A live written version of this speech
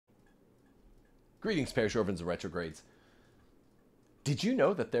Greetings, pairs, orphans, and retrogrades. Did you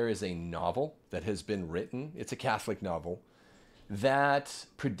know that there is a novel that has been written? It's a Catholic novel that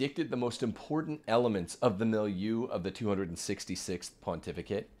predicted the most important elements of the milieu of the 266th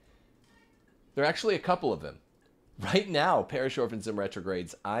Pontificate. There are actually a couple of them. Right now, parish orphans and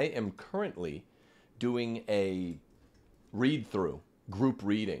retrogrades, I am currently doing a read-through, group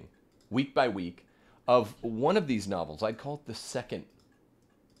reading, week by week, of one of these novels. I'd call it the second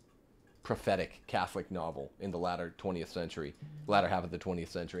prophetic Catholic novel in the latter 20th century, latter half of the 20th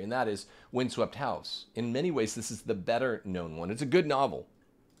century, and that is Windswept House. In many ways, this is the better known one. It's a good novel,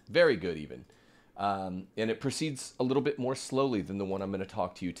 very good even, and it proceeds a little bit more slowly than the one I'm going to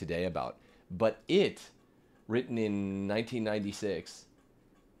talk to you today about. But it, written in 1996,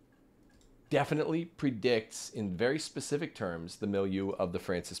 definitely predicts in very specific terms the milieu of the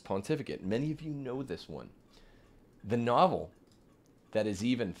Francis Pontificate. Many of you know this one. The novel that is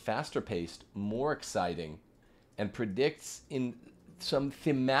even faster paced, more exciting, and predicts in some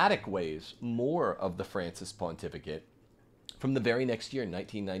thematic ways more of the Francis Pontificate from the very next year,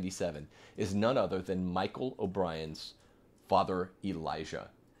 1997, is none other than Michael O'Brien's Father Elijah.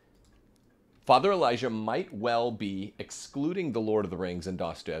 Father Elijah might well be, excluding The Lord of the Rings and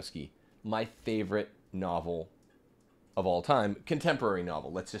Dostoevsky, my favorite novel of all time, contemporary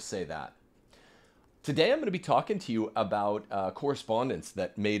novel, let's just say that. Today I'm going to be talking to you about correspondence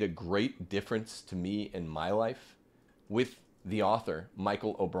that made a great difference to me in my life with the author,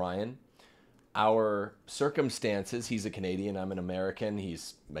 Michael O'Brien. Our circumstances, he's a Canadian, I'm an American,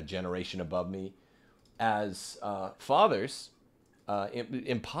 he's a generation above me, as fathers,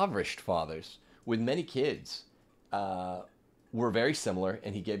 impoverished fathers with many kids, were very similar,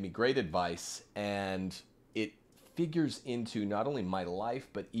 and he gave me great advice, and it figures into not only my life,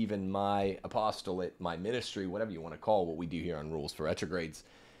 but even my apostolate, my ministry, whatever you want to call what we do here on Rules for Retrogrades,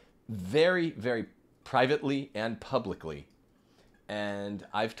 very, very privately and publicly. And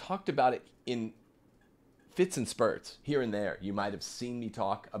I've talked about it in fits and spurts here and there. You might have seen me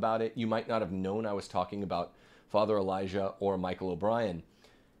talk about it. You might not have known I was talking about Father Elijah or Michael O'Brien.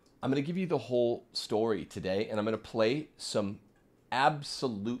 I'm going to give you the whole story today, and I'm going to play some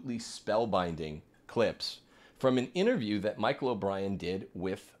absolutely spellbinding clips from an interview that Michael O'Brien did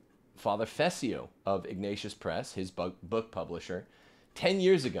with Father Fessio of Ignatius Press, his book publisher, 10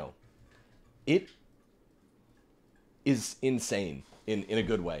 years ago. It is insane in a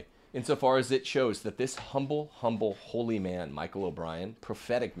good way, insofar as it shows that this humble, holy man, Michael O'Brien,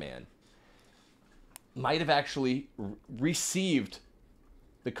 prophetic man, might have actually received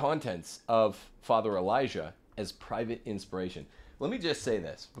the contents of Father Elijah as private inspiration. Let me just say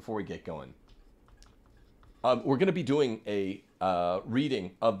this before we get going. We're going to be doing a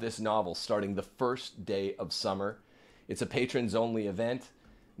reading of this novel starting the first day of summer. It's a patrons-only event.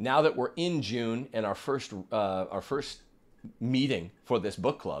 Now that we're in June and our first meeting for this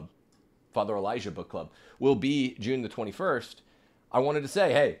book club, Father Elijah Book Club, will be June the 21st, I wanted to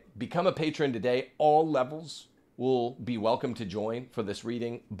say, hey, become a patron today. All levels will be welcome to join for this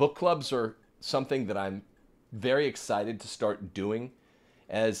reading. Book clubs are something that I'm very excited to start doing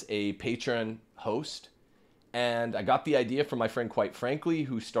as a patron host. And I got the idea from my friend, quite frankly,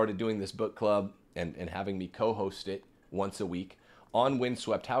 who started doing this book club and having me co-host it once a week on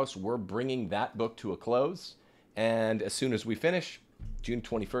Windswept House. We're bringing that book to a close. And as soon as we finish, June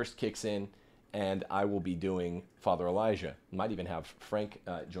 21st kicks in, and I will be doing Father Elijah. Might even have Frank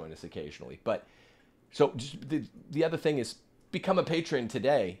join us occasionally. But so just the other thing is, become a patron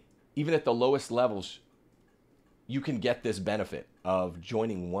today. Even at the lowest levels, you can get this benefit of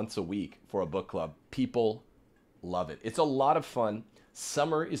joining once a week for a book club. People love it. It's a lot of fun.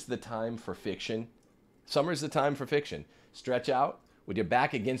 Summer is the time for fiction. Summer is the time for fiction. Stretch out with your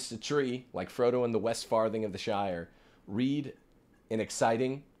back against a tree like Frodo in the West Farthing of the Shire. Read an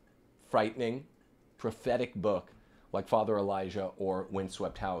exciting, frightening, prophetic book like Father Elijah or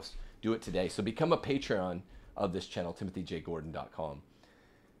Windswept House. Do it today. So become a Patreon of this channel, timothyjgordon.com.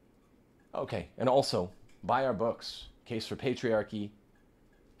 Okay, and also buy our books, Case for Patriarchy,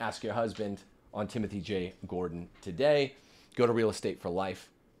 Ask Your Husband, on Timothy J. Gordon today. Go to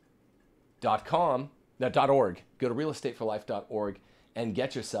realestateforlife.org. Go to realestateforlife.org and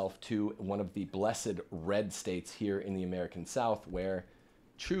get yourself to one of the blessed red states here in the American South where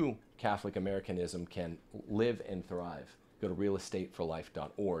true Catholic Americanism can live and thrive. Go to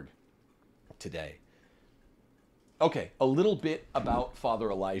realestateforlife.org today. Okay, a little bit about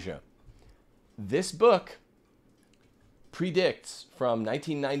Father Elijah. This book predicts from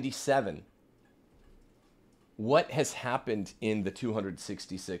 1997 what has happened in the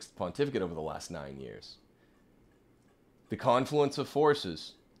 266th Pontificate over the last 9 years. The confluence of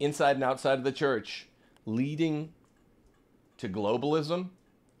forces inside and outside of the church, leading to globalism,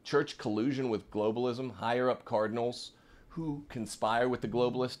 church collusion with globalism, higher up cardinals who conspire with the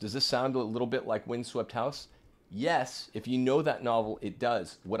globalists. Does this sound a little bit like Windswept House? Yes, if you know that novel, it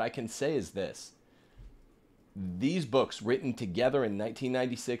does. What I can say is this. These books, written together in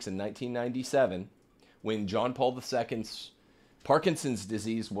 1996 and 1997, when John Paul II's Parkinson's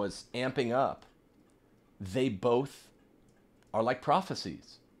disease was amping up, they both are like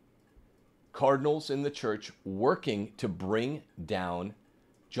prophecies. Cardinals in the church working to bring down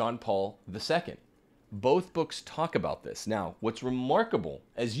John Paul II. Both books talk about this. Now, what's remarkable,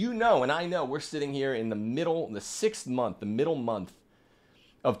 as you know, and I know, we're sitting here in the middle, the sixth month, the middle month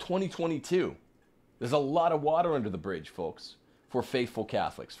of 2022. There's a lot of water under the bridge, folks, for faithful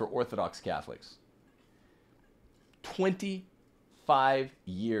Catholics, for Orthodox Catholics. 25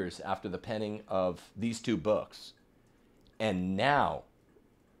 years after the penning of these two books. And now,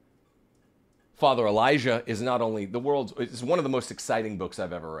 Father Elijah is not only it's one of the most exciting books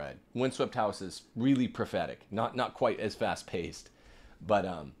I've ever read. Windswept House is really prophetic, not quite as fast paced, but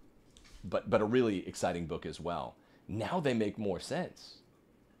a really exciting book as well. Now they make more sense.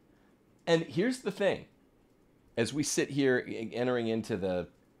 And here's the thing, as we sit here entering into the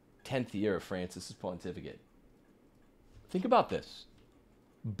 10th year of Francis's pontificate, think about this.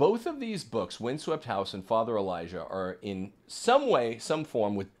 Both of these books, Windswept House and Father Elijah, are in some way, some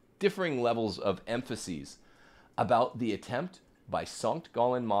form, with differing levels of emphases about the attempt by Sankt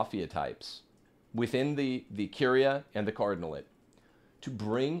Gallen mafia types within the Curia and the Cardinalate to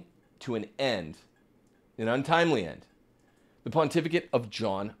bring to an end, an untimely end, the pontificate of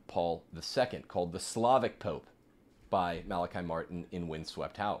John Paul II, called the Slavic Pope by Malachi Martin in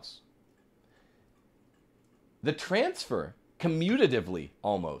Windswept House. The transfer, commutatively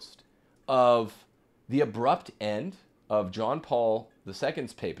almost, of the abrupt end of John Paul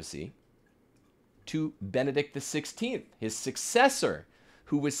II's papacy to Benedict XVI, his successor,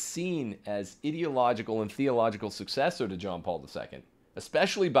 who was seen as ideological and theological successor to John Paul II,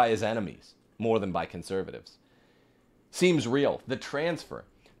 especially by his enemies, more than by conservatives. Seems real. The transfer.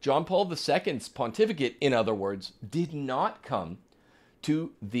 John Paul II's pontificate, in other words, did not come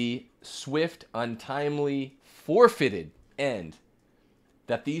to the swift, untimely, forfeited end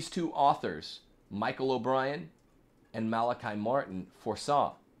that these two authors, Michael O'Brien and Malachi Martin,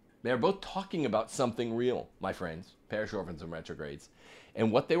 foresaw. They're both talking about something real, my friends, parish orphans and retrogrades.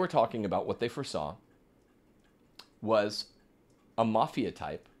 And what they were talking about, what they foresaw, was a mafia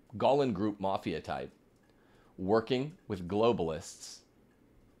type, Gallen group mafia type, working with globalists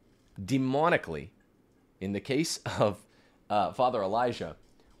demonically, in the case of Father Elijah,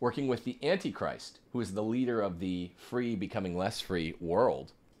 working with the Antichrist, who is the leader of the free becoming less free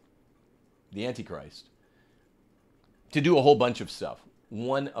world, the Antichrist, to do a whole bunch of stuff.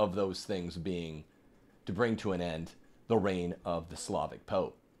 One of those things being to bring to an end the reign of the Slavic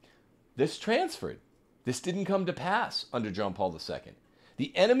Pope. This transferred. This didn't come to pass under John Paul II.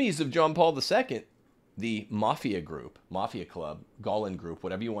 The enemies of John Paul II, the mafia group, mafia club, Gallen group,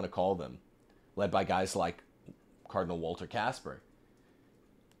 whatever you want to call them, led by guys like Cardinal Walter Casper,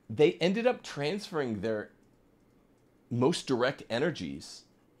 they ended up transferring their most direct energies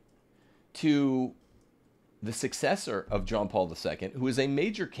to the successor of John Paul II, who is a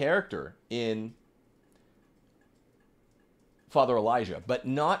major character in Father Elijah, but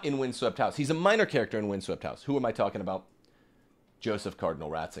not in Windswept House. He's a minor character in Windswept House. Who am I talking about? Joseph Cardinal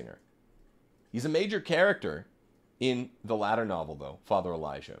Ratzinger. He's a major character in the latter novel, though, Father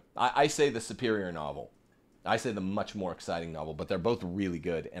Elijah. I say the superior novel. I say the much more exciting novel, but they're both really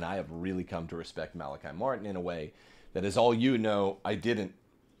good, and I have really come to respect Malachi Martin in a way that, as all you know, I didn't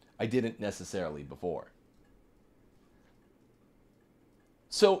necessarily before.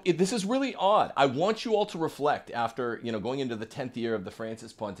 So this is really odd. I want you all to reflect after, going into the 10th year of the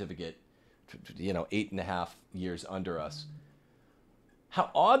Francis pontificate, 8.5 years under us, how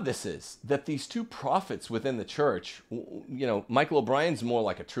odd this is that these two prophets within the church, Michael O'Brien's more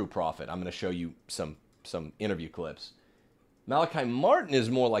like a true prophet. I'm going to show you some interview clips. Malachi Martin is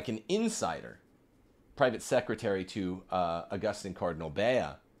more like an insider, private secretary to Augustine Cardinal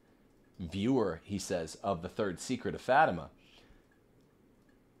Bea, viewer, he says, of the Third Secret of Fatima.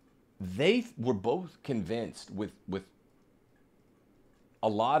 They were both convinced with a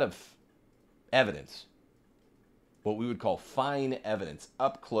lot of evidence, what we would call fine evidence,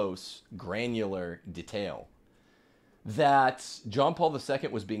 up close, granular detail, that John Paul II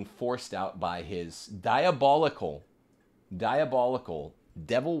was being forced out by his diabolical,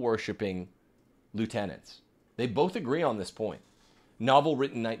 devil-worshipping lieutenants. They both agree on this point. Novel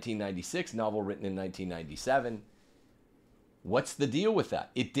written in 1996, novel written in 1997. What's the deal with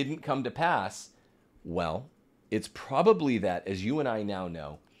that? It didn't come to pass. Well, it's probably that, as you and I now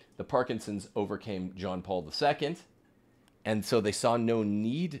know, the Parkinsons overcame John Paul II, and so they saw no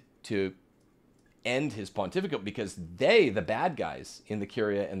need to end his pontificate because they, the bad guys in the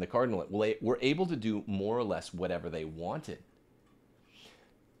Curia and the Cardinalate, were able to do more or less whatever they wanted.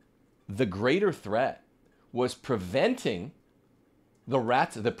 The greater threat was preventing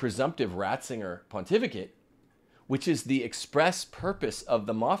the presumptive Ratzinger pontificate, which is the express purpose of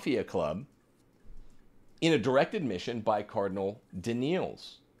the Mafia Club, in a directed mission by Cardinal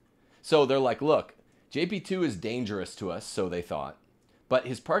Daniels. So they're like, look, JP2 is dangerous to us, so they thought, but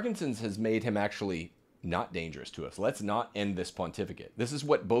his Parkinson's has made him actually not dangerous to us. Let's not end this pontificate. This is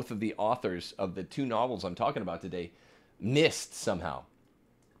what both of the authors of the two novels I'm talking about today missed somehow.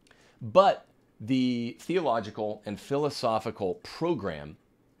 But the theological and philosophical program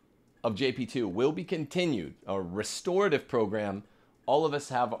of JP2 will be continued, a restorative program. All of us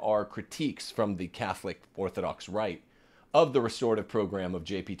have our critiques from the Catholic Orthodox Rite of the restorative program of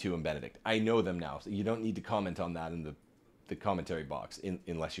JP2 and Benedict. I know them now, so you don't need to comment on that in the commentary box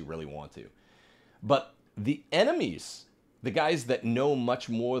unless you really want to. But the enemies, the guys that know much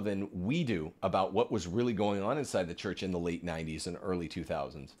more than we do about what was really going on inside the church in the late 90s and early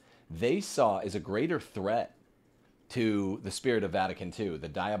 2000s, they saw as a greater threat to the spirit of Vatican II, the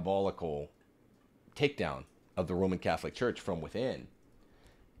diabolical takedown of the Roman Catholic Church from within,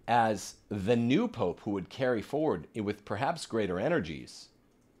 as the new pope who would carry forward with perhaps greater energies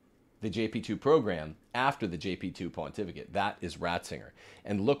the JP2 program after the JP2 pontificate. That is Ratzinger.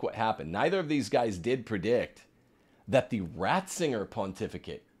 And look what happened. Neither of these guys did predict that the Ratzinger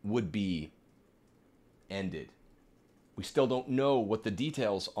pontificate would be ended. We still don't know what the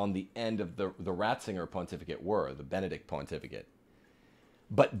details on the end of the Ratzinger pontificate were, the Benedict pontificate.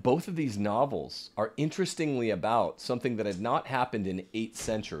 But both of these novels are interestingly about something that had not happened in 8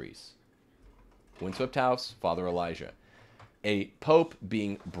 centuries. Windswept House, Father Elijah. A pope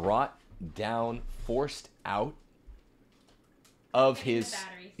being brought down, forced out of his...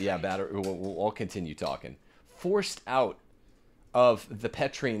 battery. We'll all continue talking. Forced out of the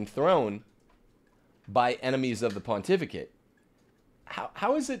Petrine throne by enemies of the pontificate.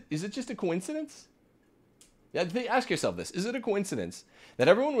 How is it? Is it just a coincidence? Yeah, ask yourself this. Is it a coincidence that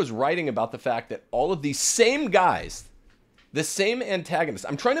everyone was writing about the fact that all of these same guys, the same antagonists,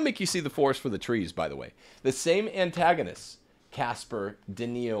 I'm trying to make you see the forest for the trees, by the way, the same antagonists, Casper,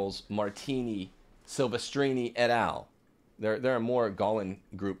 Daniels, Martini, Silvestrini, et al. There are more Galen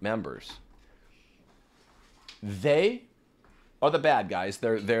group members. They are the bad guys.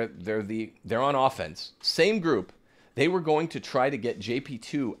 They're on offense. Same group. They were going to try to get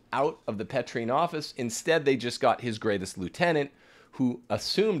JP2 out of the Petrine office. Instead, they just got his greatest lieutenant, who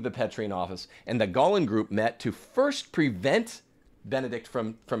assumed the Petrine office, and the Galen group met to first prevent Benedict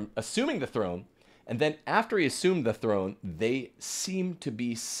from assuming the throne. And then after he assumed the throne, they seemed to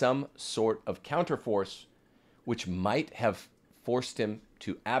be some sort of counterforce which might have forced him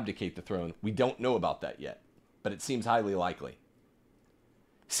to abdicate the throne. We don't know about that yet, but it seems highly likely.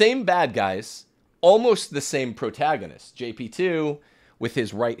 Same bad guys, almost the same protagonist. JP2 with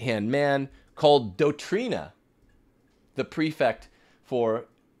his right-hand man called Doutrina, the prefect for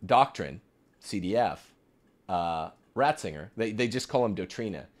doctrine, CDF, Ratzinger. They just call him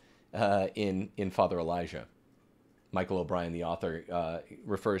Doutrina. In Father Elijah. Michael O'Brien, the author,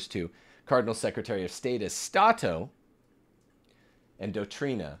 refers to Cardinal Secretary of State as Stato, and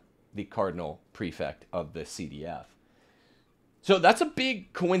Doutrina, the Cardinal Prefect of the CDF. So that's a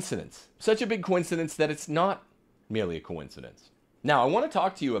big coincidence. Such a big coincidence that it's not merely a coincidence. Now, I want to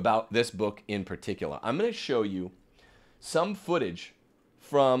talk to you about this book in particular. I'm going to show you some footage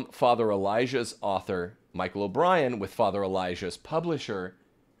from Father Elijah's author, Michael O'Brien, with Father Elijah's publisher,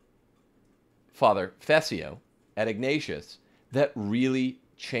 Father Fessio, at Ignatius, that really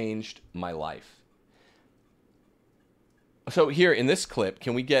changed my life. So here in this clip,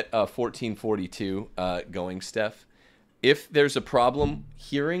 can we get 1442 going, Steph? If there's a problem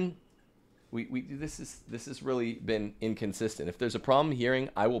hearing, this has really been inconsistent. If there's a problem hearing,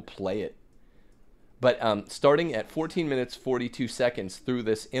 I will play it. But starting at 14 minutes 42 seconds through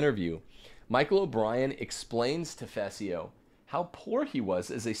this interview, Michael O'Brien explains to Fessio how poor he was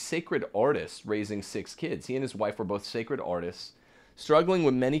as a sacred artist raising 6 kids. He and his wife were both sacred artists, struggling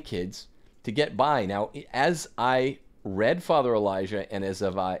with many kids to get by. Now, as I read Father Elijah and as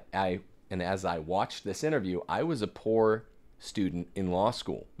I watched this interview, I was a poor student in law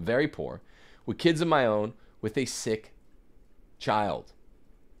school, very poor, with kids of my own, with a sick child,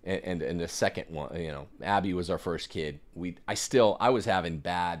 and a second one. You know, Abby was our first kid. I was having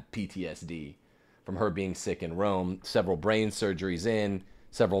bad PTSD from her being sick in Rome, several brain surgeries in,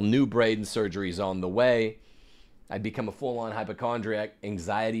 several new brain surgeries on the way. I'd become a full-on hypochondriac,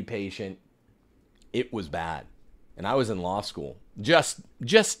 anxiety patient. It was bad. And I was in law school just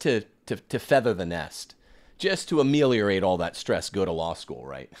to feather the nest, just to ameliorate all that stress, go to law school,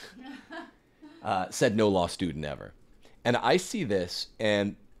 right? Said no law student ever. And I see this,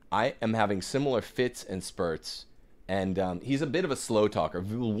 and I am having similar fits and spurts. And he's a bit of a slow talker,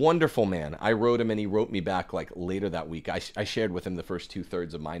 wonderful man. I wrote him, and he wrote me back like later that week. I shared with him the first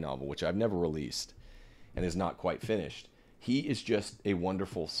 2/3 of my novel, which I've never released and is not quite finished. He is just a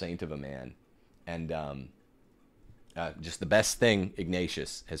wonderful saint of a man. And just the best thing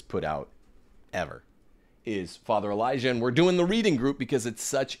Ignatius has put out ever is Father Elijah. And we're doing the reading group because it's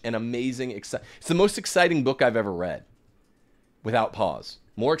such an amazing, it's the most exciting book I've ever read, without pause.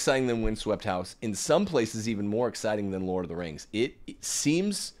 More exciting than Windswept House. In some places, even more exciting than Lord of the Rings. It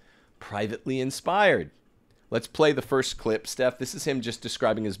seems privately inspired. Let's play the first clip, Steph. This is him just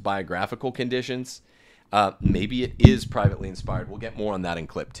describing his biographical conditions. Maybe it is privately inspired. We'll get more on that in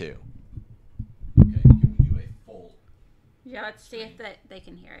clip 2. Okay, can we do a full... Yeah, let's see if they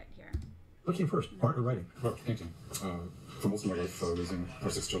can hear it here. What came first, art or writing? Art, painting. For most of my life, raising our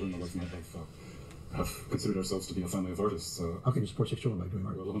 6 children, my wife and I have considered ourselves to be a family of artists. How can you support 6 children by doing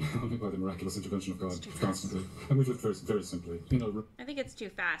art? Well, only by the miraculous intervention of God, constantly. And we've lived very, very simply. You know, I think it's too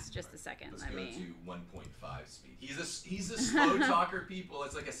fast, just a second. Let's go to 1.5 speed. He's a slow talker, people.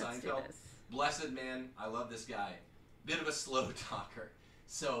 It's like a Seinfeld. Blessed man. I love this guy. Bit of a slow talker.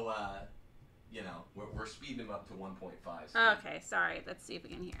 So, you know, we're speeding him up to 1.5 speed. Okay, sorry. Let's see if we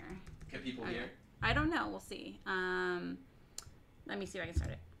can hear. Can people hear? I don't know. We'll see. Let me see if I can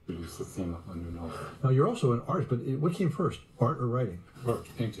start it. It's the theme of my new novel. Now, you're also an artist, but what came first, art or writing? Art,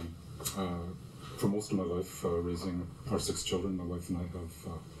 painting. For most of my life, raising our 6 children, my wife and I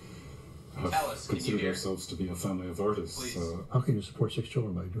have considered ourselves to be a family of artists. How can you support 6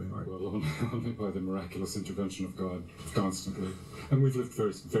 children by doing art? Well, only by the miraculous intervention of God, constantly. And we've lived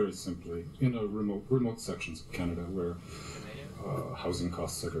very, very simply in a remote sections of Canada where housing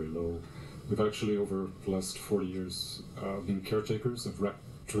costs are very low. We've actually, over the last 40 years, been caretakers of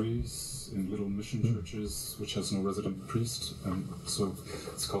rectories in little mission churches, which has no resident priest, and so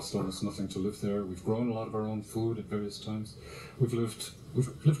it's cost almost nothing to live there. We've grown a lot of our own food at various times. We've lived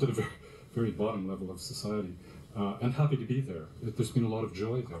at a very, very bottom level of society, and happy to be there. There's been a lot of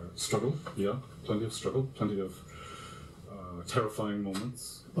joy there. Struggle, yeah, plenty of struggle, plenty of terrifying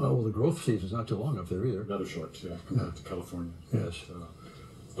moments. Well, the growth season's not too long up there either. Rather short, yeah, compared to California. Yes.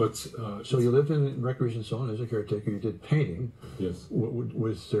 But so you lived in rectories and so on as a caretaker. You did painting. Yes.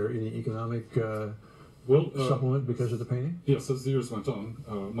 Was there any economic supplement because of the painting? Yes, as the years went on,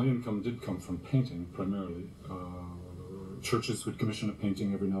 my income did come from painting primarily. Churches would commission a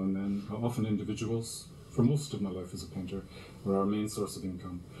painting every now and then, often individuals. For most of my life as a painter, were our main source of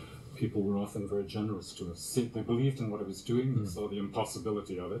income. People were often very generous to us. They believed in what I was doing, they saw the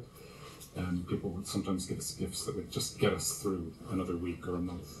impossibility of it. And people would sometimes give us gifts that would just get us through another week or a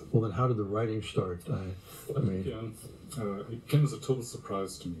month. Well, then how did the writing start? It came as a total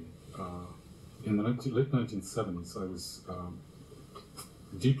surprise to me. In the late 1970s, I was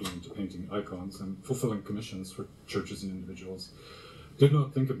deeply into painting icons and fulfilling commissions for churches and individuals. Did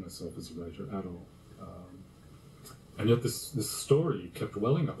not think of myself as a writer at all. And yet this story kept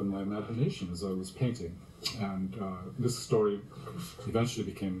welling up in my imagination as I was painting. And this story eventually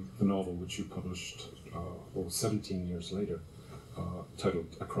became the novel which you published 17 years later,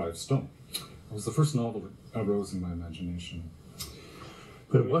 titled A Cry of Stone. It was the first novel that arose in my imagination.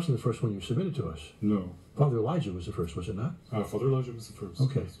 But it wasn't the first one you submitted to us. No. Father Elijah was the first, was it not? Father Elijah was the first.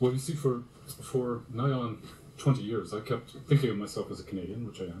 Okay. Well, you see, for nigh on 20 years, I kept thinking of myself as a Canadian,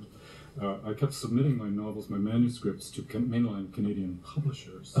 which I am. I kept submitting my novels, my manuscripts, to mainline Canadian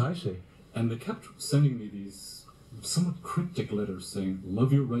publishers. I see. And they kept sending me these somewhat cryptic letters saying,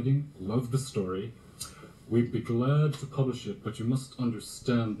 love your writing, love the story. We'd be glad to publish it, but you must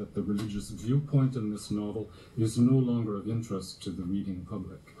understand that the religious viewpoint in this novel is no longer of interest to the reading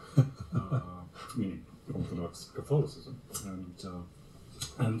public. Meaning Orthodox Catholicism.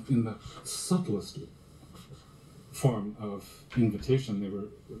 And in the subtlest form of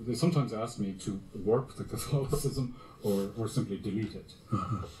invitation, they sometimes asked me to warp the Catholicism or simply delete it.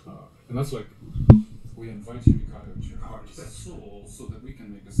 And that's like, we invite you to cut out your heart and soul so that we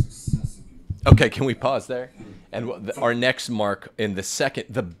can make a success of you. Okay, can we pause there? And our next mark in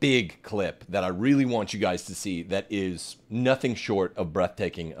the big clip that I really want you guys to see, that is nothing short of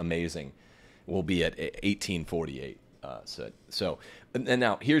breathtaking, amazing, will be at 1848. And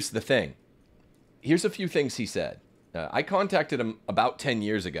now here's the thing. Here's a few things he said. I contacted him about 10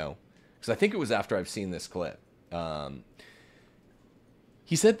 years ago because I think it was after I've seen this clip.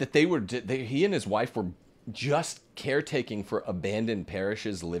 He said that he and his wife were just caretaking for abandoned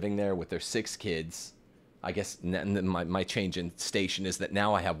parishes living there with their 6 kids. I guess my change in station is that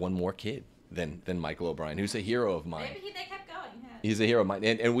now I have one more kid than Michael O'Brien, who's a hero of mine. Maybe they kept going. Yeah. He's a hero of mine.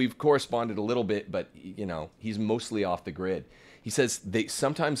 And we've corresponded a little bit, but, you know, he's mostly off the grid. He says they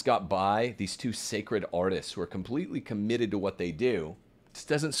sometimes got by, these 2 sacred artists who are completely committed to what they do. This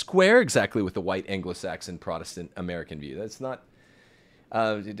doesn't square exactly with the white Anglo-Saxon Protestant American view. That's not...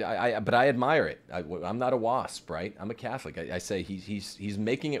 but I admire it. I'm not a WASP, right? I'm a Catholic. I say he's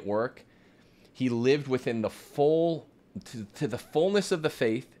making it work. He lived within the to the fullness of the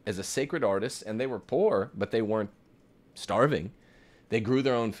faith as a sacred artist, and they were poor, but they weren't starving. They grew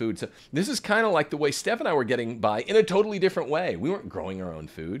their own food. So this is kind of like the way Steph and I were getting by in a totally different way. We weren't growing our own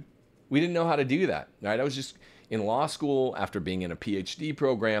food. We didn't know how to do that, right? I was just in law school after being in a PhD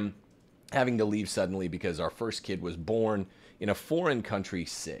program, having to leave suddenly because our first kid was born in a foreign country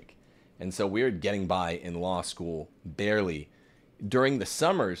sick. And so we were getting by in law school barely. During the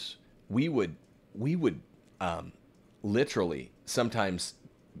summers, we would literally sometimes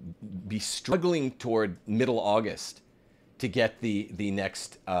be struggling toward middle August to get the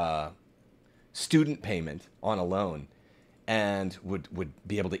next student payment on a loan, and would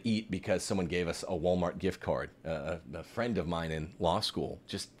be able to eat because someone gave us a Walmart gift card. A friend of mine in law school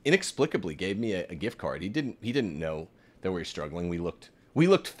just inexplicably gave me a gift card. He didn't know that we were struggling. We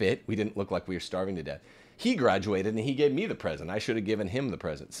looked fit. We didn't look like we were starving to death. He graduated and he gave me the present. I should have given him the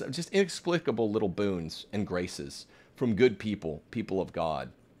present. So just inexplicable little boons and graces from good people of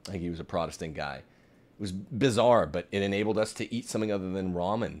God. I think he was a Protestant guy. It was bizarre, but it enabled us to eat something other than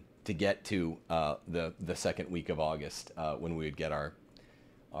ramen to get to the second week of August when we would get our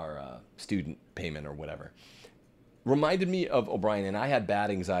student payment or whatever. Reminded me of O'Brien, and I had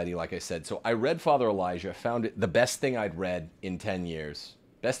bad anxiety, like I said. So I read Father Elijah, found it the best thing I'd read in 10 years.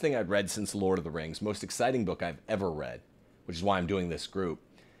 Best thing I'd read since Lord of the Rings. Most exciting book I've ever read, which is why I'm doing this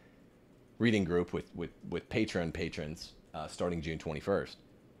reading group with Patreon patrons starting June 21st.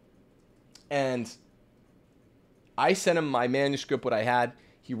 And I sent him my manuscript, what I had.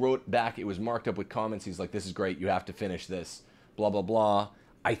 He wrote back. It was marked up with comments. He's like, this is great. You have to finish this. Blah, blah, blah.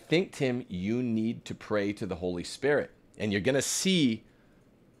 I think, Tim, you need to pray to the Holy Spirit. And you're going to see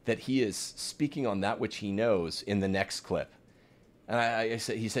that he is speaking on that which he knows in the next clip. And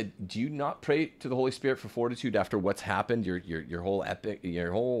he said, do you not pray to the Holy Spirit for fortitude after what's happened, your whole epic,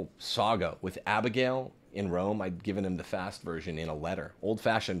 your whole saga with Abigail in Rome? I'd given him the fast version in a letter,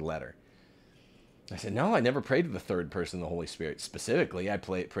 old-fashioned letter. I said, no, I never prayed to the third person of the Holy Spirit. Specifically, I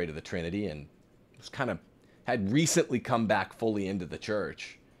pray to the Trinity, and was had recently come back fully into the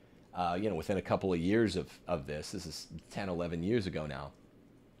church, within a couple of years of this. This is 10, 11 years ago now.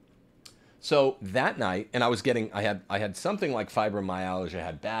 So that night, and I had something like fibromyalgia,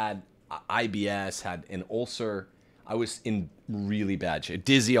 had bad IBS, had an ulcer. I was in really bad shape,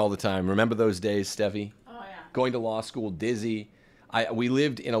 dizzy all the time. Remember those days, Steffi? Oh, yeah. Going to law school, dizzy. We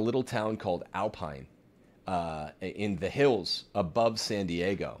lived in a little town called Alpine, in the hills above San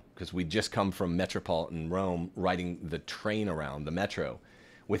Diego, because we'd just come from metropolitan Rome, riding the train around, the metro,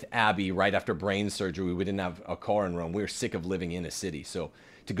 with Abby right after brain surgery. We didn't have a car in Rome. We were sick of living in a city. So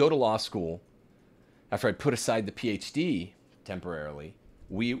to go to law school, after I'd put aside the PhD temporarily,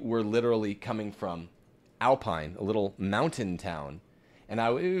 we were literally coming from Alpine, a little mountain town, and I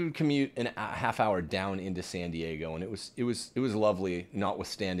would commute a half hour down into San Diego, and it was lovely,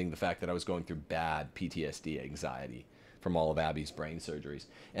 notwithstanding the fact that I was going through bad PTSD anxiety from all of Abby's brain surgeries.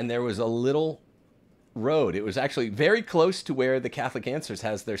 And there was a little road. It was actually very close to where the Catholic Answers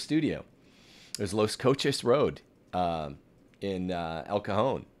has their studio. It was Los Coches Road in El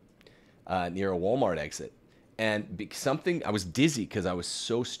Cajon, near a Walmart exit. And I was dizzy because I was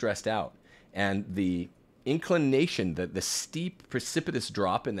so stressed out. And the inclination, the steep, precipitous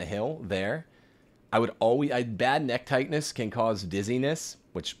drop in the hill there, bad neck tightness can cause dizziness,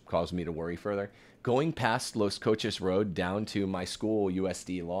 which caused me to worry further. Going past Los Coches Road down to my school,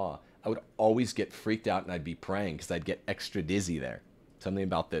 USD Law, I would always get freaked out, and I'd be praying because I'd get extra dizzy there. Something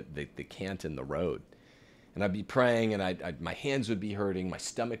about the cant in the road. And I'd be praying, and my hands would be hurting, my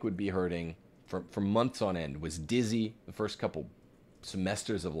stomach would be hurting for months on end. Was dizzy the first couple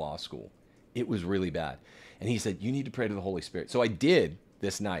semesters of law school. It was really bad. And he said, you need to pray to the Holy Spirit. So I did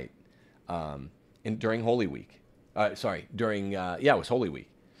this night during Holy Week. It was Holy Week.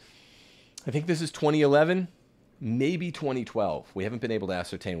 I think this is 2011, maybe 2012. We haven't been able to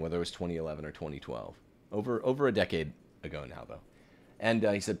ascertain whether it was 2011 or 2012. Over a decade ago now, though. And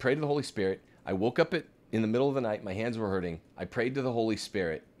he said, pray to the Holy Spirit. I woke up in the middle of the night. My hands were hurting. I prayed to the Holy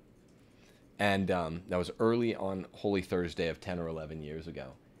Spirit. And that was early on Holy Thursday of 10 or 11 years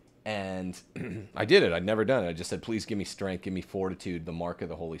ago. And I did it. I'd never done it. I just said, please give me strength, give me fortitude. The mark of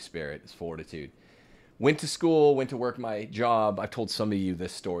the Holy Spirit is fortitude. Went to school, went to work my job. I've told some of you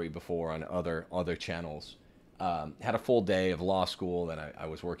this story before on other channels. Had a full day of law school. Then I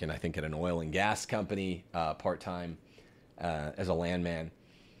was working, I think, at an oil and gas company part-time as a landman.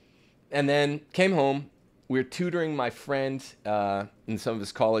 And then came home. We were tutoring my friend in some of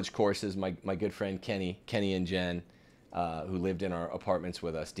his college courses, my good friend Kenny and Jen, who lived in our apartments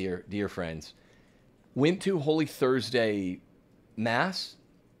with us, dear friends. Went to Holy Thursday Mass,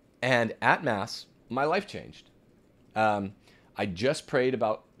 and at Mass, my life changed. I just prayed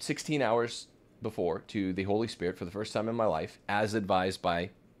about 16 hours before to the Holy Spirit for the first time in my life, as advised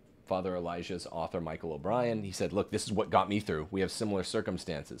by Father Elijah's author, Michael O'Brien. He said, look, this is what got me through. We have similar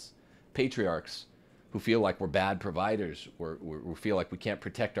circumstances. Patriarchs who feel like we're bad providers, we feel like we can't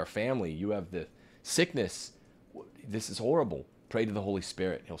protect our family. You have the sickness. This is horrible. Pray to the Holy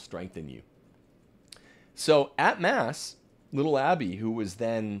Spirit. He'll strengthen you. So at Mass, little Abby, who was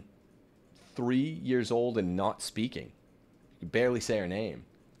then 3 years old and not speaking, could barely say her name,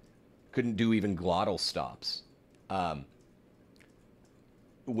 couldn't do even glottal stops.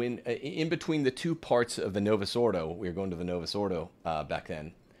 When in between the two parts of the Novus Ordo, we were going to the Novus Ordo back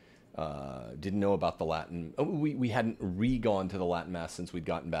then, didn't know about the Latin. We hadn't re-gone to the Latin Mass since we'd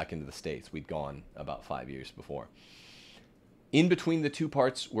gotten back into the States. We'd gone about 5 years before. In between the two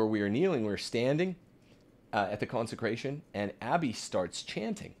parts where we were kneeling, we were standing at the consecration, and Abby starts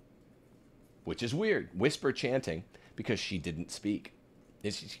chanting, which is weird, whisper chanting, because she didn't speak.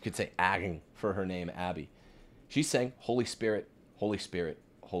 She could say "agging" for her name, Abby. She's saying, Holy Spirit, Holy Spirit,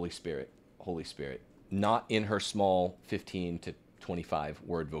 Holy Spirit, Holy Spirit. Not in her small 15 to 25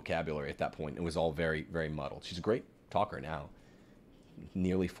 word vocabulary at that point. It was all very, very muddled. She's a great talker now,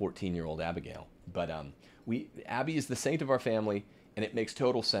 nearly 14-year-old Abigail. But Abby is the saint of our family, and it makes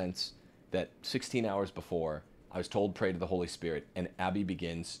total sense that 16 hours before, I was told pray to the Holy Spirit, and Abby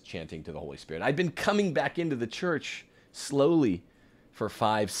begins chanting to the Holy Spirit. I'd been coming back into the church slowly for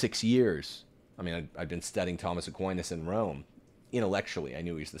 5-6 years. I mean, I'd been studying Thomas Aquinas in Rome. Intellectually, I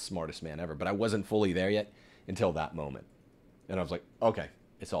knew he was the smartest man ever, but I wasn't fully there yet until that moment. And I was like, okay,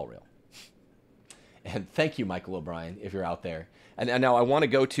 it's all real. And thank you, Michael O'Brien, if you're out there. And now I want to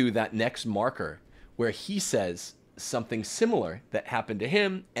go to that next marker where he says something similar that happened to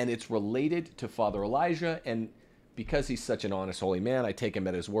him, and it's related to Father Elijah. And because he's such an honest, holy man, I take him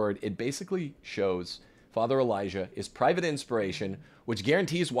at his word. It basically shows Father Elijah is private inspiration, which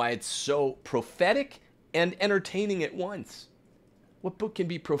guarantees why it's so prophetic and entertaining at once. What book can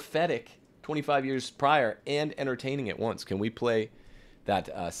be prophetic 25 years prior and entertaining at once? Can we play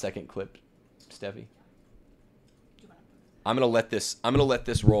that second clip, Steffi? I'm gonna let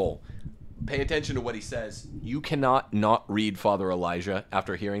this roll. Pay attention to what he says. You cannot not read Father Elijah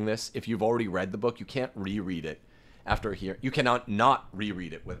after hearing this. If you've already read the book, you can't reread it after hearing. You cannot not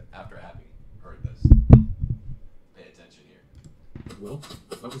reread it after having heard this. Pay attention here. Well,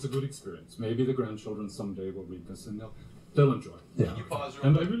 that was a good experience. Maybe the grandchildren someday will read this and they'll enjoy it. Yeah. Can you pause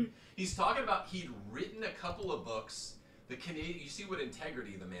real And quick? He's talking about he'd written a couple of books. The Canadian, you see what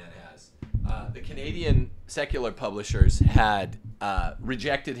integrity the man has. The Canadian secular publishers had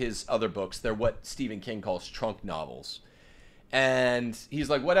rejected his other books. They're what Stephen King calls trunk novels. And he's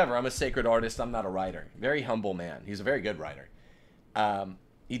like, whatever, I'm a sacred artist. I'm not a writer. Very humble man. He's a very good writer.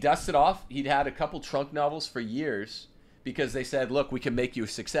 He dusted off. He'd had a couple trunk novels for years because they said, look, we can make you a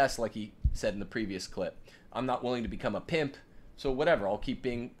success, like he said in the previous clip. I'm not willing to become a pimp. So whatever, I'll keep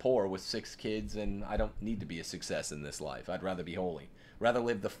being poor with 6 kids, and I don't need to be a success in this life. I'd rather be holy. Rather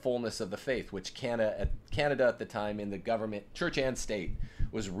live the fullness of the faith, which Canada at the time in the government, church and state,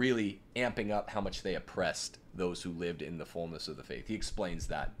 was really amping up how much they oppressed those who lived in the fullness of the faith. He explains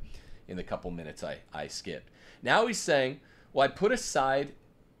that in the couple minutes I skipped. Now he's saying, well, I put aside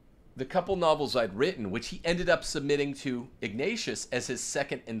the couple novels I'd written, which he ended up submitting to Ignatius as his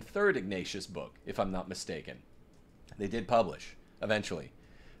second and third Ignatius book, if I'm not mistaken. They did publish, eventually.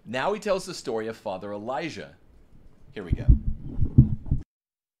 Now he tells the story of Father Elijah. Here we go.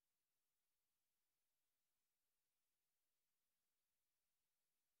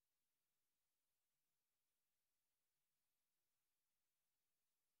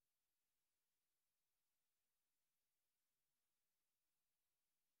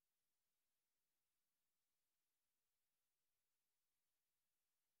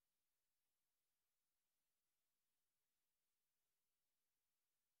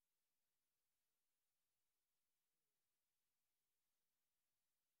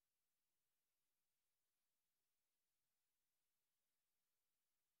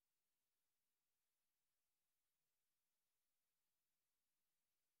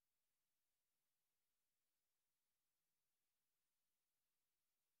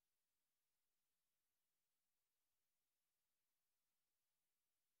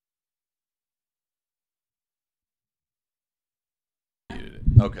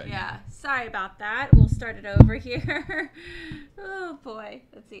 Okay. Yeah, sorry about that. We'll start it over here. Oh boy,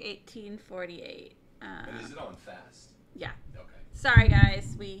 let's see, 1848. And is it on fast? Yeah. Okay. Sorry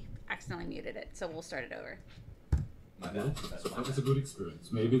guys, we accidentally muted it, so we'll start it over. My Well, bad. That's my that was bad. a good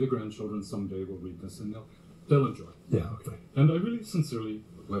experience. Maybe the grandchildren someday will read this and they'll enjoy it. Yeah, okay. And I really sincerely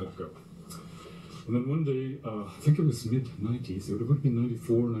let it go. And then one day, I think it was mid-90s, it would have been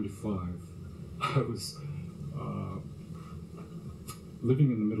 94, 95, I was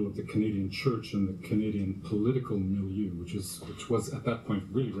living in the middle of the Canadian church and the Canadian political milieu, which was at that point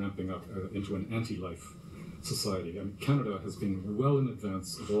really ramping up into an anti-life society. I mean, Canada has been well in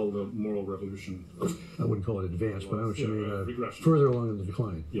advance of all the moral revolution. I wouldn't call it advanced, but I know what you mean. Regression. Further along in the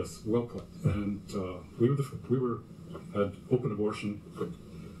decline. Yes, well put. And we had open abortion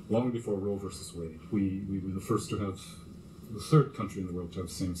long before Roe versus Wade. We were the first to have, the third country in the world to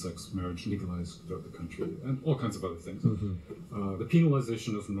have same-sex marriage legalized throughout the country, and all kinds of other things. The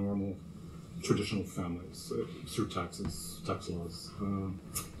penalization of normal, traditional families through taxes, tax laws.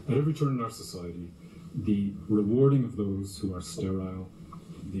 At every turn in our society, the rewarding of those who are sterile,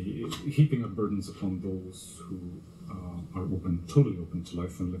 the heaping of burdens upon those who are totally open to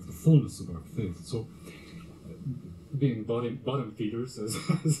life and live the fullness of our faith. So, being bottom feeders,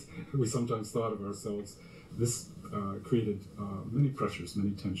 as we sometimes thought of ourselves, this created many pressures,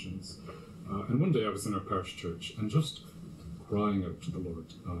 many tensions. And one day I was in our parish church and just crying out to the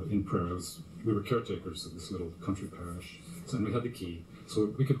Lord in prayer. We were caretakers of this little country parish, and we had the key,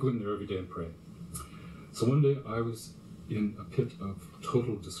 so we could go in there every day and pray. So one day I was in a pit of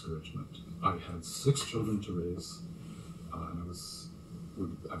total discouragement. I had 6 children to raise, and I was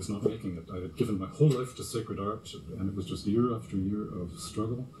not making it. I had given my whole life to sacred art, and it was just year after year of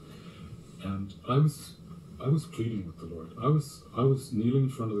struggle. And I was pleading with the Lord. I was kneeling in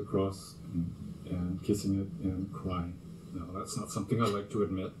front of the cross and kissing it and crying. Now, that's not something I like to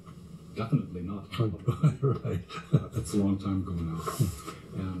admit. Definitely not. Right. That's a long time ago now.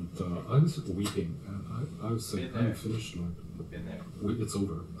 And I was weeping, and I was saying, I'm finished, Lord. Been there. It's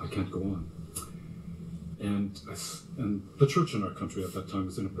over. I can't go on. And the church in our country at that time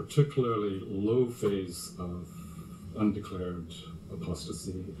was in a particularly low phase of undeclared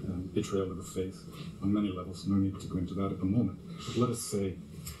apostasy and betrayal of the faith on many levels. No need to go into that at the moment. But let us say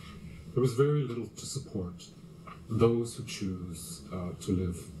there was very little to support those who choose to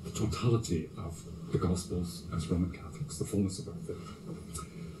live the totality of the Gospels as Roman Catholics, the fullness of our faith,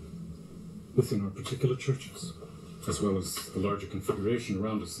 within our particular churches, as well as the larger configuration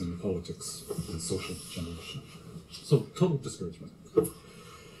around us in politics and social generation. So, total discouragement.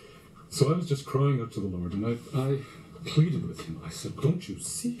 So I was just crying out to the Lord, and I pleaded with him. I said, don't you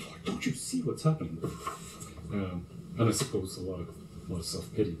see, Lord, don't you see what's happening? And I suppose a lot of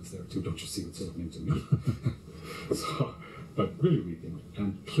self-pity was there too. Don't you see what's happening to me? So, but really weeping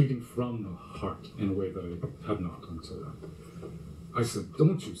and pleading from the heart in a way that I had not until then. I said,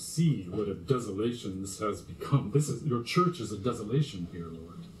 don't you see what a desolation this has become? Your church is a desolation here,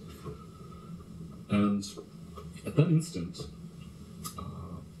 Lord. And at that instant,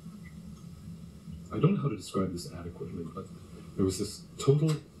 I don't know how to describe this adequately, but there was this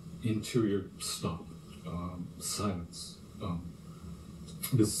total interior stop, silence.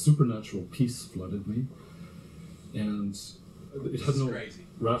 This supernatural peace flooded me, and it had no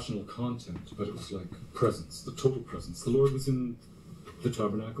rational content, but it was like presence, the total presence. The Lord was in the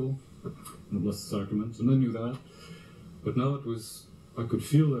tabernacle, in the Blessed Sacrament, and I knew that, but now I could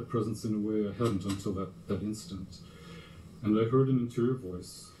feel that presence in a way I hadn't until that instant. And I heard an interior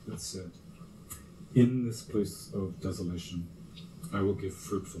voice that said, in this place of desolation, I will give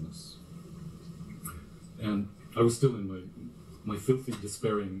fruitfulness. And I was still in my filthy,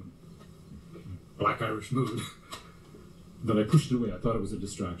 despairing, black Irish mood that I pushed it away. I thought it was a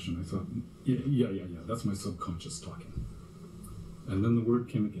distraction. I thought, yeah, that's my subconscious talking. And then the word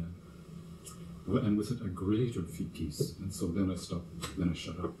came again, and with it a greater peace. And so then I stopped, then I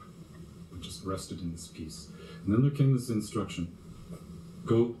shut up. I just rested in this peace. And then there came this instruction,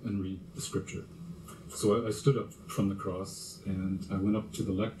 go and read the scripture. So I stood up from the cross, and I went up to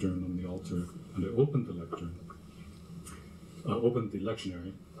the lectern on the altar, and I opened the lectern. I opened the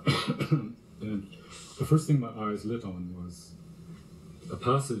lectionary, and the first thing my eyes lit on was a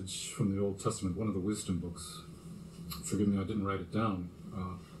passage from the Old Testament, one of the wisdom books. Forgive me, I didn't write it down.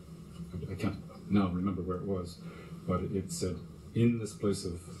 I can't now remember where it was, but it said, in this place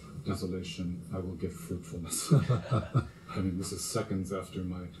of desolation, I will give fruitfulness. I mean, this is seconds after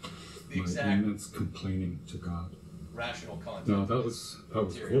my immense complaining to God. Rational content. No, that was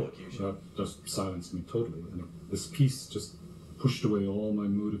cool. That just silenced me totally. And this peace just pushed away all my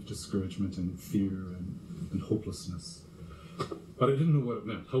mood of discouragement and fear and hopelessness. But I didn't know what it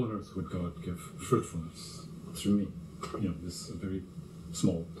meant. How on earth would God give fruitfulness through me? This very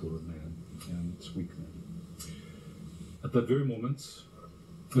small, poor man and weak man. At that very moment,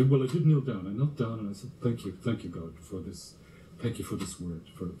 I did kneel down. I knelt down and I said, thank you, God, for this. Thank you for this word,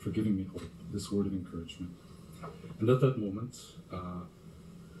 for giving me hope, this word of encouragement. And at that moment,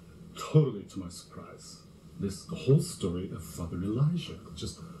 totally to my surprise, the whole story of Father Elijah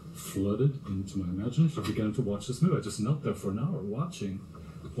just flooded into my imagination. I began to watch this movie. I just knelt there for an hour watching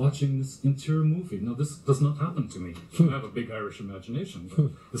this interior movie. Now, this does not happen to me. I have a big Irish imagination,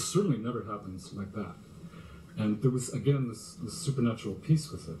 but this certainly never happens like that. And there was, again, this supernatural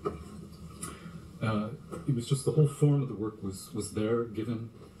piece with it. It was just the whole form of the work was there, given,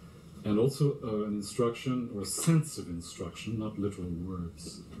 and also an instruction, or a sense of instruction, not literal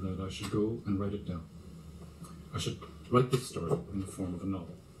words, that I should go and write it down. I should write this story in the form of a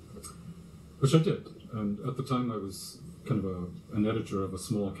novel, which I did. And at the time I was kind of an editor of a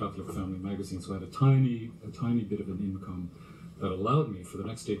small Catholic family magazine, so I had a tiny bit of an income that allowed me for the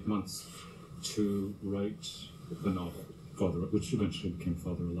next 8 months to write the novel, which eventually became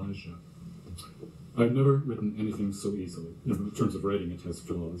Father Elijah. I've never written anything so easily. In terms of writing, it has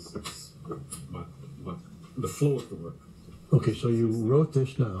flaws, but the flow of the work. Okay, so you wrote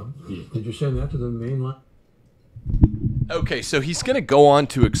this down. Yeah. Did you send that to the main line? Okay, so he's going to go on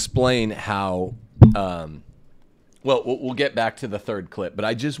to explain how, we'll get back to the third clip, but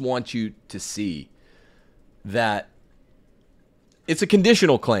I just want you to see that it's a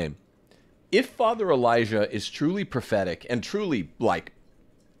conditional claim. If Father Elijah is truly prophetic and truly,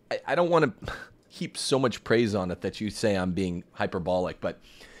 I don't want to heap so much praise on it that you say I'm being hyperbolic, but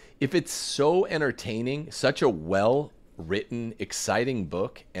if it's so entertaining, such a well-written, exciting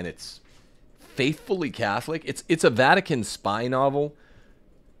book, and it's faithfully Catholic, it's a Vatican spy novel,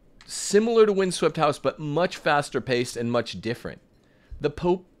 similar to Windswept House, but much faster paced and much different. The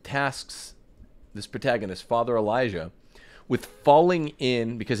Pope tasks this protagonist, Father Elijah, with falling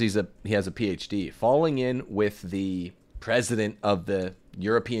in, because he has a PhD, falling in with the president of the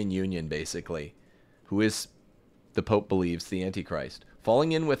European Union, basically, who is, the Pope believes, the Antichrist,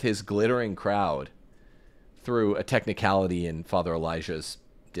 falling in with his glittering crowd through a technicality in Father Elijah's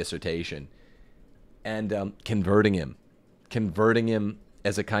dissertation, and converting him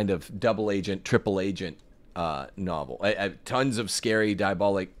as a kind of double agent, triple agent novel. Tons of scary,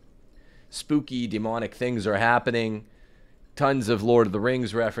 diabolic, spooky, demonic things are happening. Tons of Lord of the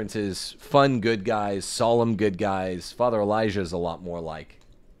Rings references, fun good guys, solemn good guys. Father Elijah is a lot more like,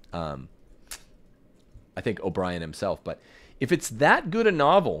 I think, O'Brien himself. But if it's that good a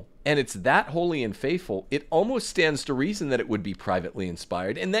novel, and it's that holy and faithful, it almost stands to reason that it would be privately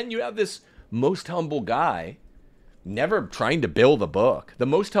inspired. And then you have this most humble guy, never trying to build a book, the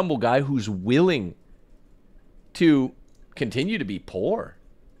most humble guy who's willing to continue to be poor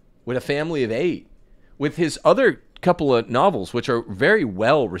with a family of 8, with his other couple of novels, which are very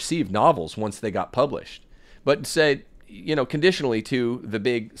well received novels once they got published, but said, conditionally to the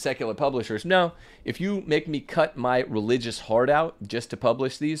big secular publishers, no, if you make me cut my religious heart out just to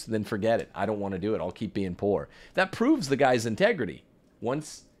publish these, then forget it. I don't want to do it. I'll keep being poor. That proves the guy's integrity.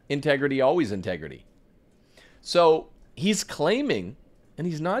 Once integrity, always integrity. So he's claiming, and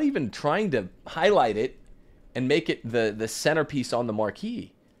he's not even trying to highlight it and make it the centerpiece on the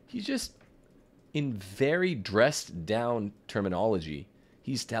marquee. He's just, in very dressed down terminology,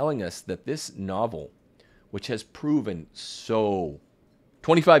 he's telling us that this novel, which has proven so,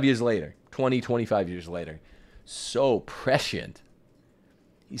 25 years later, so prescient,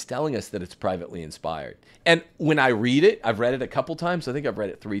 he's telling us that it's privately inspired. And when I read it, I've read it a couple times. I think I've read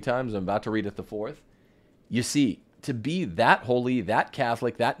it 3 times. I'm about to read it the 4th. You see, to be that holy, that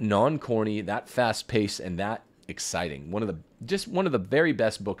Catholic, that non-corny, that fast-paced, and that exciting, one of the very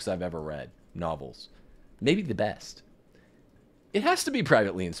best books I've ever read. Novels, maybe the best. It has to be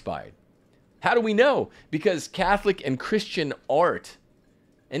privately inspired. How do we know? Because Catholic and Christian art,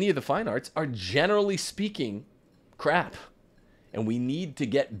 any of the fine arts, are generally speaking crap, and we need to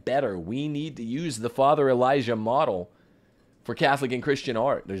get better. We need to use the Father Elijah model for Catholic and Christian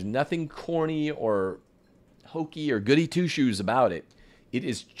art. There's nothing corny or hokey or goody two-shoes about it. It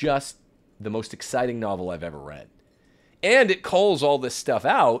is just the most exciting novel I've ever read, and it calls all this stuff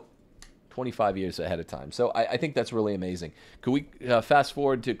out 25 years ahead of time. So I think that's really amazing. Could we fast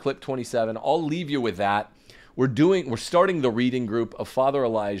forward to clip 27? I'll leave you with that. We're starting the reading group of Father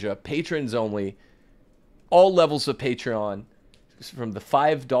Elijah, patrons only, all levels of Patreon, from the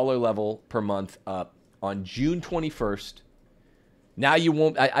 $5 level per month up, on June 21st. Now you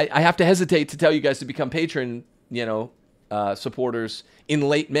won't, I have to hesitate to tell you guys to become patron, supporters in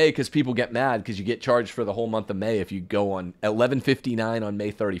late May because people get mad because you get charged for the whole month of May if you go on 11:59 on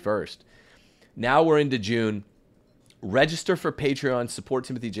May 31st. Now we're into June. Register for Patreon. Support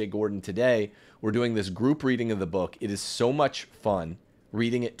Timothy J. Gordon today. We're doing this group reading of the book. It is so much fun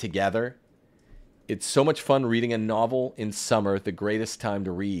reading it together. It's so much fun reading a novel in summer, the greatest time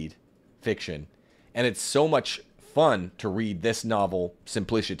to read fiction. And it's so much fun to read this novel,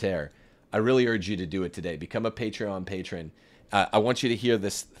 Simpliciter. I really urge you to do it today. Become a Patreon patron. I want you to hear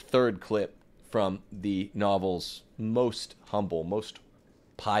this third clip from the novel's most humble, most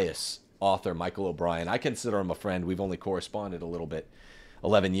pious author, Michael O'Brien. I consider him a friend. We've only corresponded a little bit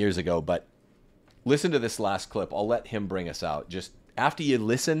 11 years ago, but listen to this last clip. I'll let him bring us out. Just after you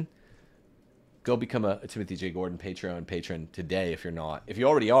listen, go become a Timothy J. Gordon Patreon patron today if you're not. If you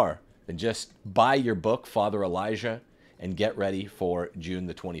already are, then just buy your book, Father Elijah, and get ready for June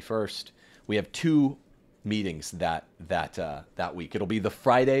the 21st. We have 2 meetings that week. It'll be the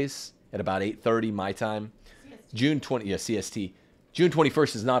Fridays at about 8:30 my time. CST. June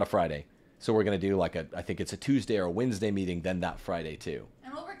 21st is not a Friday. So we're going to do I think it's a Tuesday or a Wednesday meeting, then that Friday too.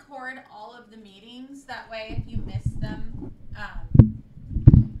 And we'll record all of the meetings. That way, if you miss them,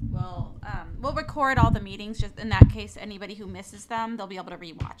 we'll record all the meetings. Just in that case, anybody who misses them, they'll be able to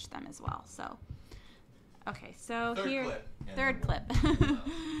rewatch them as well. So, okay, so third clip.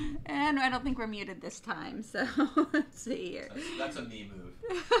 And I don't think we're muted this time. So let's see here. That's a me move.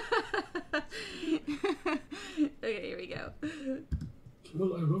 Okay, here we go.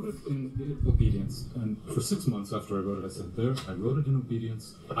 Well, I wrote it in obedience, and for 6 months after I wrote it, I said, I wrote it in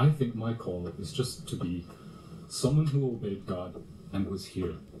obedience. I think my call is just to be someone who obeyed God and was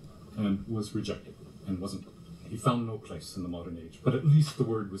here, and was rejected, and wasn't. He found no place in the modern age, but at least the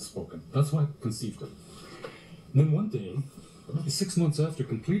word was spoken. That's why I conceived it. And then one day, 6 months after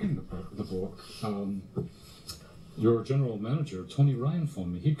completing the book, your general manager, Tony Ryan,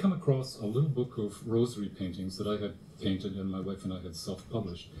 phoned me. He'd come across a little book of rosary paintings that I had painted and my wife and I had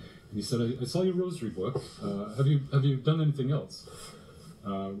self-published. And he said, I saw your rosary book. Have you done anything else?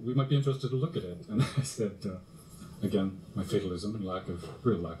 We might be interested to look at it. And I said, again, my fatalism and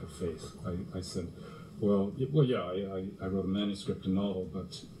real lack of faith. I said, well, yeah, I wrote a manuscript, a novel,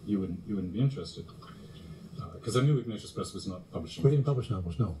 but you wouldn't be interested. Because I knew Ignatius Press was not publishing. We didn't publish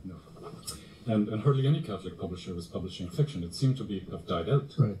novels, no. No. And hardly any Catholic publisher was publishing fiction. It seemed to have died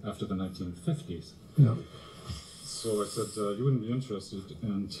out after the 1950s. Yeah. So I said, you wouldn't be interested.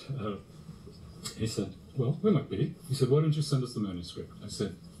 And he said, well, we might be. He said, why don't you send us the manuscript? I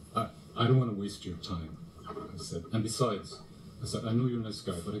said, I don't want to waste your time. I said, and besides, I said, I know you're a nice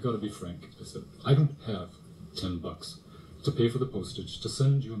guy, but I got to be frank. I said, I don't have $10 to pay for the postage to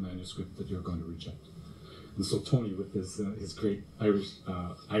send you a manuscript that you're going to reject. And so Tony, with his great Irish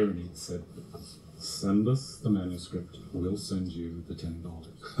irony, said, send us the manuscript, we'll send you the $10.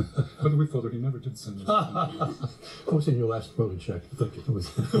 But we thought he never did send us What was in your last road check? Thank you.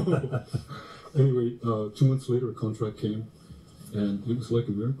 Anyway, 2 months later, a contract came, and it was like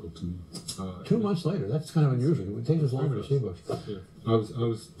a miracle to me. 2 months later, that's kind of unusual. It takes us longer to see books. Yeah. I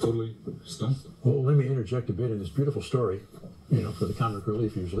was totally stunned. Well, let me interject a bit in this beautiful story, for the comic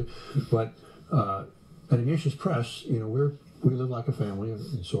relief usually. But at Ignatius Press, we live like a family of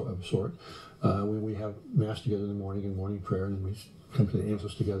a sort. We have Mass together in the morning and morning prayer, and we come to the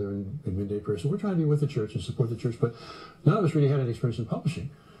Angelus together in midday prayer. So we're trying to be with the church and support the church, but none of us really had any experience in publishing.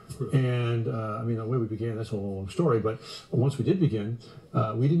 And the way we began, that's a long story, but once we did begin,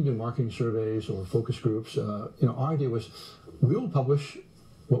 we didn't do marketing surveys or focus groups. Our idea was we will publish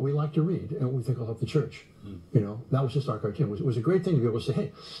what we like to read and what we think will help the church. That was just our cartoon. It was a great thing to be able to say,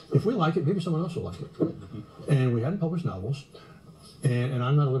 hey, if we like it, maybe someone else will like it. And we hadn't published novels, and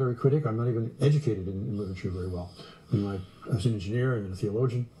I'm not a literary critic. I'm not even educated in literature very well. I was an engineer and a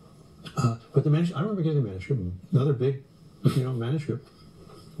theologian. But the manuscript, I remember getting the manuscript, another big, manuscript.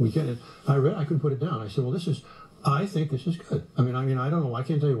 We get it. I read it, I couldn't put it down. I said, well, I think this is good. I don't know, I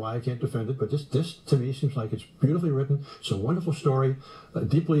can't tell you why, I can't defend it, but this to me seems like it's beautifully written. It's a wonderful story,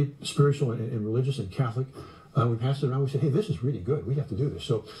 deeply spiritual and religious and Catholic. We passed it around, we said, hey, this is really good, we have to do this.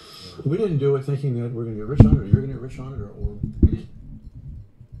 So we didn't do it thinking that we're going to get rich on it, or you're going to get rich on it, or we didn't.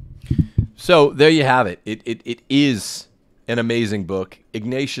 So there you have it. It is an amazing book.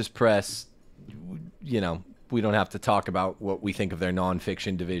 Ignatius Press, we don't have to talk about what we think of their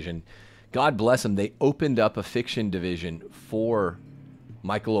nonfiction division. God bless them. They opened up a fiction division for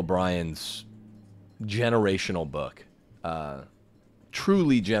Michael O'Brien's generational book.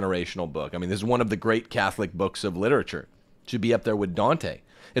 Truly generational book. This is one of the great Catholic books of literature. It should be up there with Dante.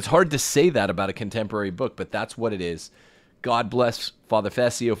 It's hard to say that about a contemporary book, but that's what it is. God bless Father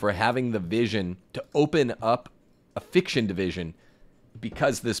Fessio for having the vision to open up a fiction division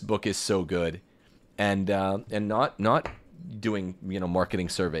because this book is so good, and not doing marketing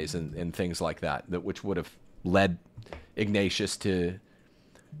surveys and things like that which would have led Ignatius to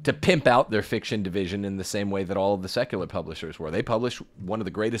pimp out their fiction division in the same way that all of the secular publishers were. They published one of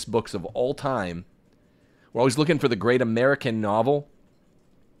the greatest books of all time. We're always looking for the great American novel.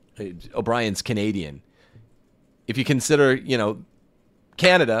 O'Brien's Canadian. If you consider,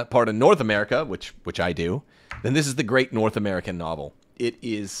 Canada part of North America, which I do, then this is the great North American novel. It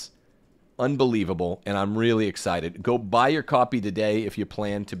is unbelievable, and I'm really excited. Go buy your copy today if you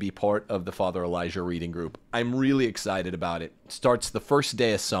plan to be part of the Father Elijah reading group. I'm really excited about it. It starts the first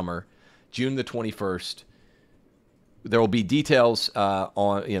day of summer, June the 21st. There will be details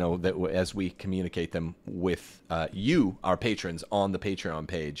on, that as we communicate them with you, our patrons, on the Patreon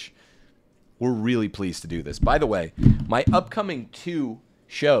page. We're really pleased to do this. By the way, my upcoming 2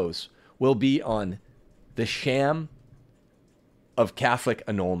 shows will be on the sham of Catholic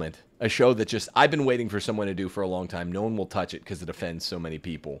annulment, a show that I've been waiting for someone to do for a long time. No one will touch it because it offends so many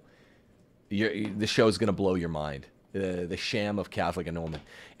people. The show is going to blow your mind. The sham of Catholic annulment.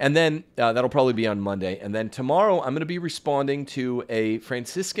 And then that'll probably be on Monday. And then tomorrow I'm going to be responding to a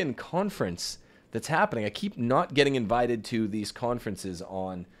Franciscan conference that's happening. I keep not getting invited to these conferences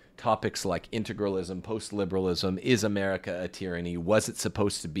on topics like integralism, post-liberalism, is America a tyranny? Was it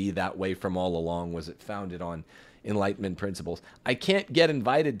supposed to be that way from all along? Was it founded on Enlightenment principles? I can't get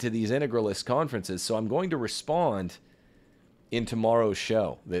invited to these integralist conferences, so I'm going to respond in tomorrow's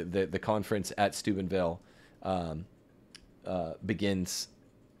show. The conference at Steubenville begins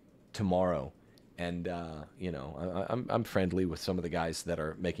tomorrow, and I'm friendly with some of the guys that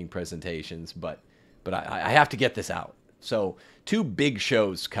are making presentations, but I have to get this out. So 2 big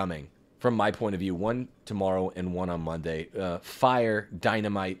shows coming from my point of view, one tomorrow and one on Monday. Fire,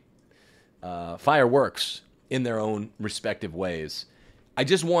 dynamite, fireworks in their own respective ways. I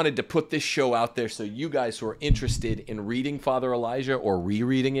just wanted to put this show out there so you guys who are interested in reading Father Elijah or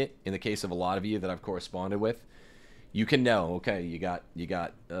rereading it, in the case of a lot of you that I've corresponded with, you can know, okay, you got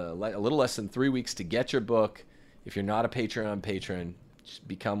a little less than 3 weeks to get your book. If you're not a Patreon patron, just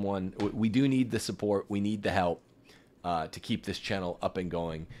become one. We do need the support. We need the help to keep this channel up and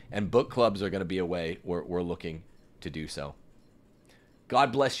going. And book clubs are going to be a way we're looking to do so.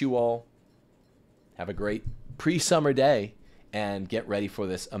 God bless you all. Have a great pre-summer day, and get ready for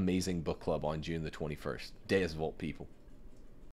this amazing book club on June the 21st. Deus Vult, people.